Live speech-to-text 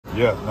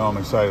Yeah, no, I'm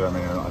excited. I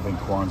mean, I think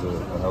Kwon's a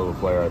hell of a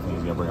player. I think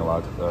he's going to bring a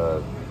lot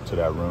to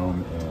that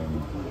room,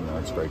 and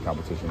it's great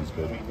competition. It's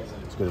good.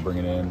 It's good to bring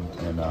it in,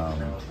 and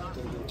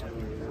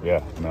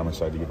yeah, I mean, I'm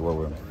excited to get to work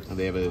with him.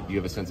 Do you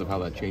have a sense of how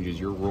that changes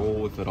your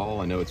role, if at all?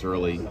 I know it's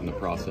early in the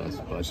process,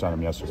 but I signed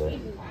him yesterday.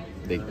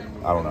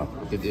 I don't know.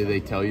 Did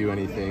they tell you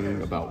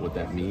anything about what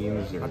that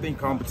means? Or? I think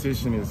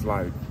competition is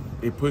like,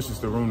 it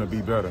pushes the room to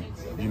be better.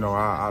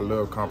 I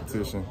love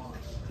competition.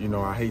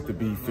 I hate to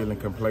be feeling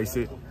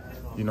complacent,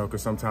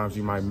 because sometimes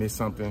you might miss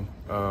something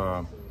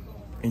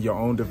in your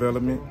own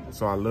development.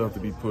 So I love to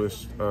be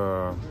pushed,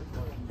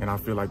 and I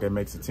feel like that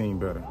makes the team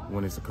better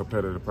when it's a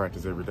competitive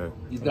practice every day.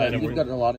 You've got a lot of